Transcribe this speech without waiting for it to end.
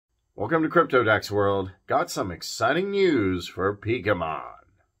Welcome to CryptoDexWorld. Got some exciting news for PIKAMOON.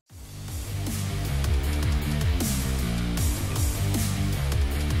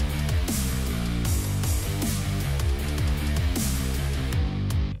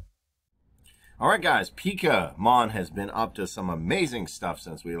 Alright guys, PIKAMOON has been up to some amazing stuff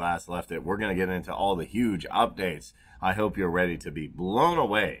since we last left it. We're going to get into all the huge updates. I hope you're ready to be blown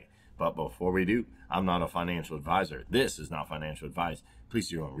away. But before we do, I'm not a financial advisor. This is not financial advice. Please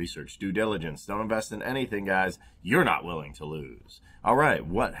do your own research, due diligence. Don't invest in anything, guys, you're not willing to lose. All right,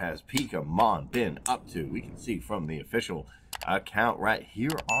 what has PIKAMOON been up to? We can see from the official account right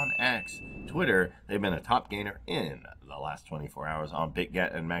here on X, Twitter, they've been a top gainer in the last 24 hours on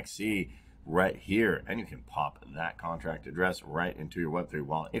BITGET and MEXC right here. And you can pop that contract address right into your Web3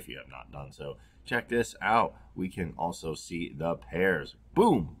 wallet if you have not done so. Check this out. We can also see the pairs.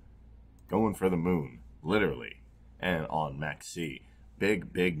 Boom! Going for the moon, literally, and on MEXC.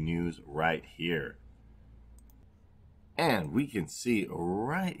 Big news right here. And we can see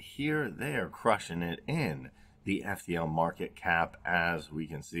right here, they're crushing it in the FTL market cap. As we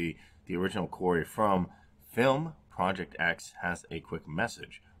can see, the original query from Film Project X has a quick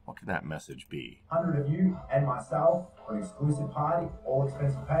message. What could that message be? 100 of you and myself for an exclusive party, all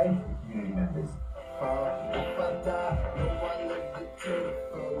expenses paid for community members.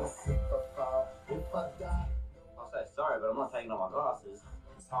 I'll say sorry, but I'm not taking off my glasses.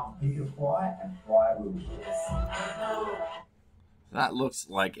 It's time for PIKA to fly, and fly will. That looks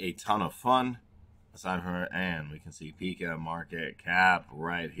like a ton of fun. Aside from her, and we can see PIKA market cap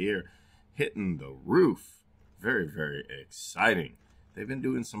right here hitting the roof. Very exciting. They've been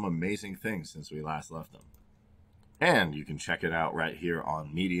doing some amazing things since we last left them. And you can check it out right here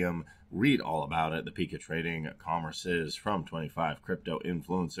on Medium. Read all about it. The PIKA trading commerces from 25 crypto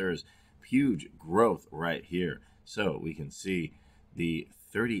influencers. Huge growth right here. So we can see the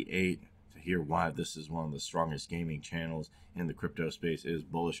 38 to hear why this is one of the strongest gaming channels in the crypto space is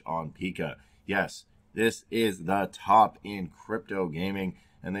bullish on PIKA. Yes, this is the top in crypto gaming,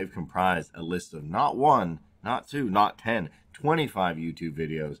 and they've comprised a list of not one, not two, not 10, 25 YouTube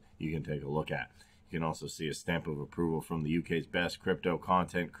videos you can take a look at. You can also see a stamp of approval from the UK's best crypto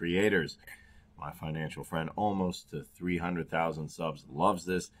content creators. My financial friend, almost to 300,000 subs, loves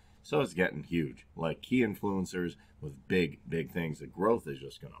this. So it's getting huge. Like key influencers with big things. The growth is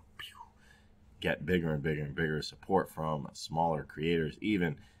just going to get bigger and bigger. Support from smaller creators.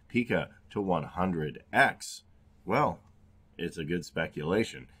 Even PIKA to 100x. Well, it's a good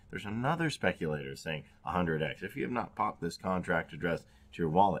speculation. There's another speculator saying 100x. If you have not popped this contract address to your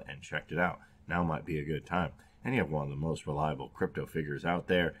wallet and checked it out, now might be a good time. And you have one of the most reliable crypto figures out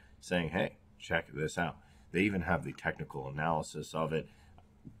there saying, hey, check this out. They even have the technical analysis of it.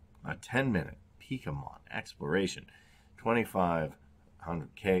 A 10-minute PIKAMOON exploration.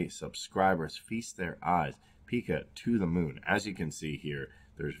 2,500K subscribers feast their eyes. PIKA to the moon. As you can see here,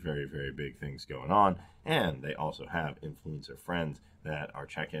 there's very big things going on. And they also have influencer friends that are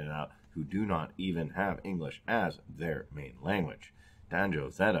checking it out who do not even have English as their main language.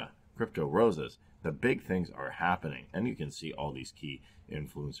 Danjo, Zeta, Crypto Roses. The big things are happening. And you can see all these key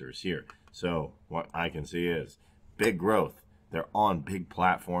influencers here. So what I can see is big growth. They're on big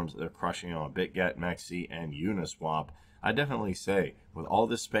platforms. They're crushing on BitGet, MEXC, and UniSwap. I definitely say, with all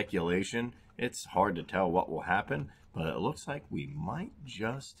this speculation, it's hard to tell what will happen, but it looks like we might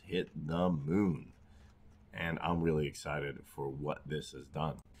just hit the moon. And I'm really excited for what this has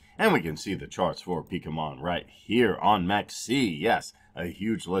done. And we can see the charts for PIKAMOON right here on MEXC. Yes, a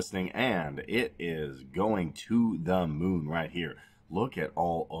huge listing, and it is going to the moon right here. Look at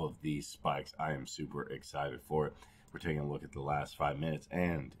all of these spikes. I am super excited for it. We're taking a look at the last 5 minutes,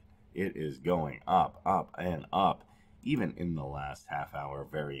 and it is going up, and up. Even in the last half hour,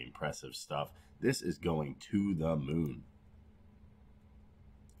 very impressive stuff. This is going to the moon.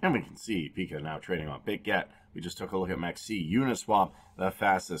 And we can see PIKA now trading on BitGet. We just took a look at MEXC UniSwap, the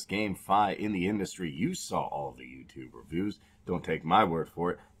fastest GameFi in the industry. You saw all the YouTube reviews. Don't take my word for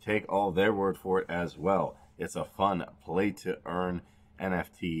it. Take all their word for it as well. It's a fun play-to-earn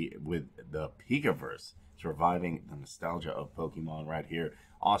NFT with the PIKAverse. Surviving the nostalgia of Pokemon right here.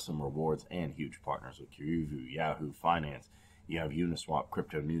 Awesome rewards and huge partners with Kyuvu, Yahoo Finance. You have Uniswap,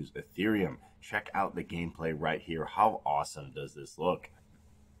 Crypto News, Ethereum. Check out the gameplay right here. How awesome does this look?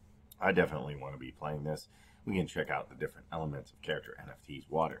 I definitely want to be playing this. We can check out the different elements of character NFTs,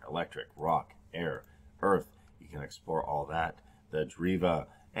 water, electric, rock, air, earth. You can explore all that, the Driva,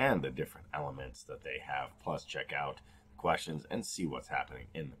 and the different elements that they have. Plus, check out questions and see what's happening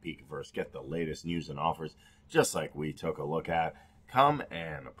in the PIKAverse. Get the latest news and offers, just like we took a look at. Come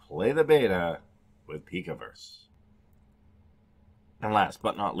and play the beta with PIKAverse. And last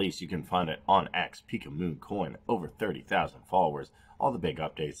but not least, you can find it on X, PIKAMOON coin, over 30,000 followers. All the big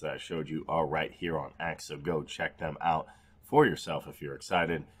updates that I showed you are right here on X, so go check them out for yourself if you're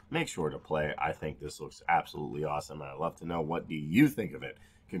excited. Make sure to play. I think this looks absolutely awesome, and I'd love to know, what do you think of it?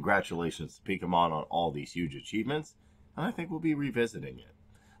 Congratulations to PIKAMOON on all these huge achievements, and I think we'll be revisiting it.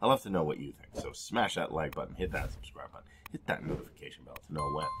 I'd love to know what you think, so smash that like button, hit that subscribe button, hit that notification bell to know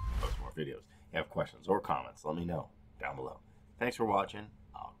when I post more videos. If you have questions or comments, let me know down below. Thanks for watching.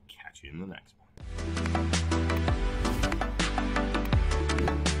 I'll catch you in the next one.